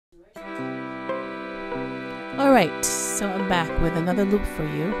Alright, so I'm back with another loop for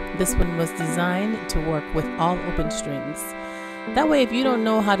you. This one was designed to work with all open strings. That way, if you don't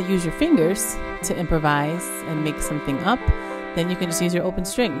know how to use your fingers to improvise and make something up, then you can just use your open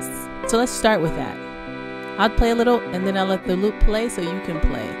strings. So let's start with that. I'll play a little and then I'll let the loop play so you can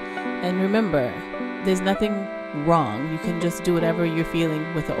play. And remember, there's nothing wrong. You can just do whatever you're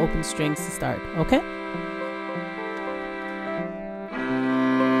feeling with the open strings to start, okay?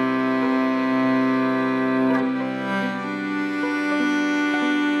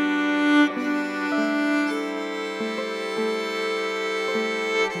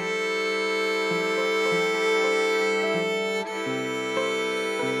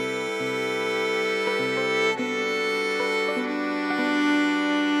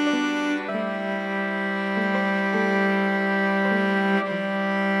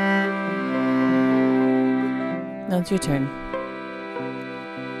 Now it's your turn.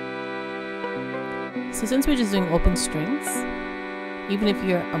 So since we're just doing open strings, even if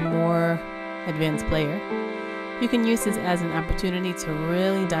you're a more advanced player, you can use this as an opportunity to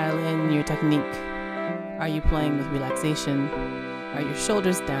really dial in your technique. Are you playing with relaxation? Are your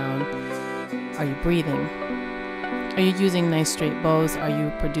shoulders down? Are you breathing? Are you using nice straight bows? Are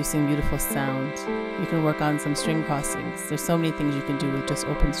you producing beautiful sound? You can work on some string crossings. There's so many things you can do with just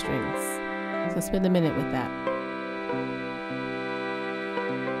open strings. So spend a minute with that.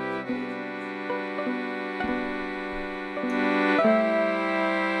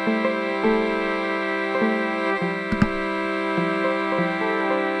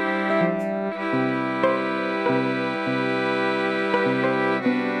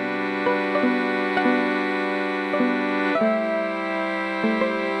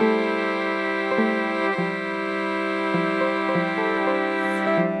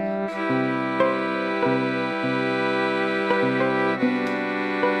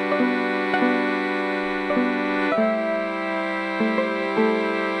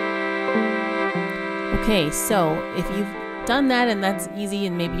 Okay, so if you've done that and that's easy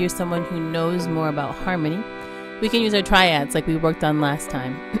and maybe you're someone who knows more about harmony, we can use our triads like we worked on last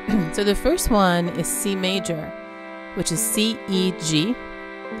time. So the first one is C major, which is C, E, G.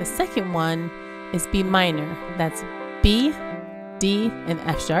 The second one is B minor. That's B, D, and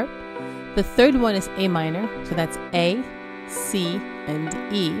F sharp. The third one is A minor. So that's A, C,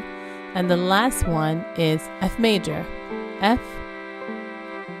 and E. And the last one is F major. F,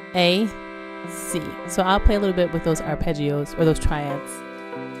 A, C. So I'll play a little bit with those arpeggios or those triads.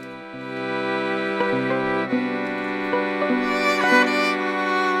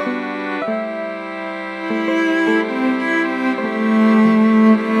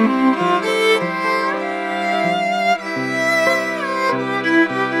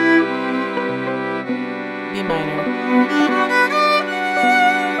 B minor,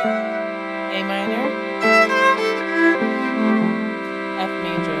 A minor, F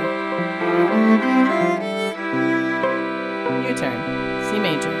major. Your turn. C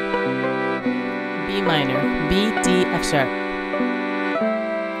major, B minor, B, D, F sharp,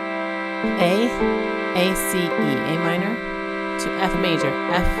 A, C, E, A minor to F major,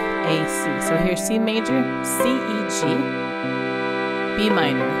 F, A, C. So here's C major, C, E, G, B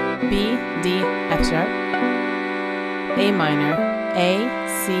minor, B, D, F sharp, A minor, A,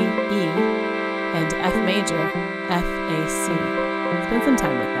 C, E, and F major, F, A, C. Spend some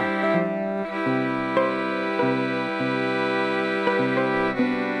time with that.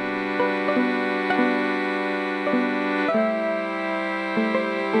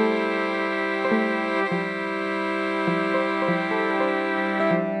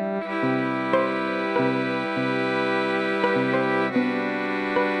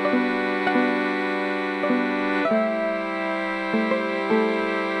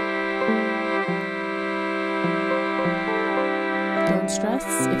 Don't stress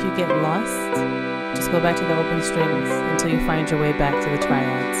if you get lost. Just go back to the open strings until you find your way back to the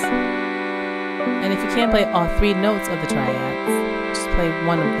triads. And if you can't play all three notes of the triads, just play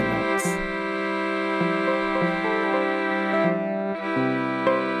one of the notes.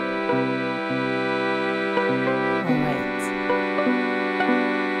 Alright.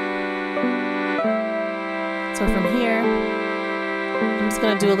 So from here, I'm just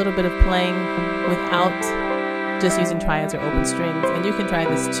going to do a little bit of playing without just using triads or open strings, and you can try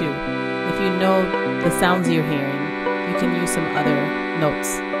this too. If you know the sounds you're hearing, you can use some other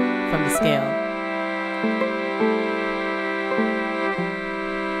notes from the scale.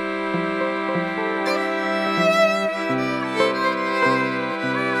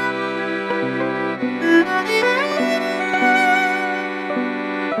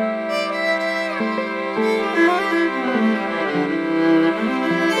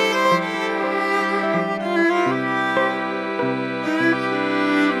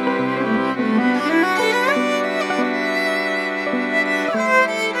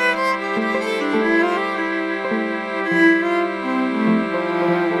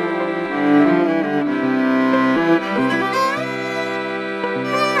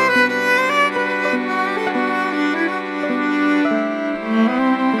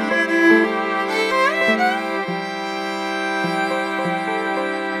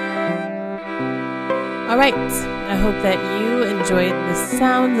 All right, I hope that you enjoyed the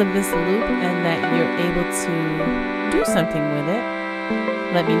sounds of this loop and that you're able to do something with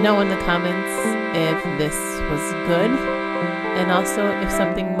it. Let me know in the comments if this was good, and also if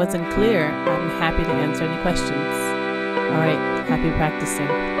something wasn't clear. I'm happy to answer any questions. All right, happy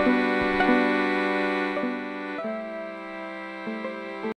practicing.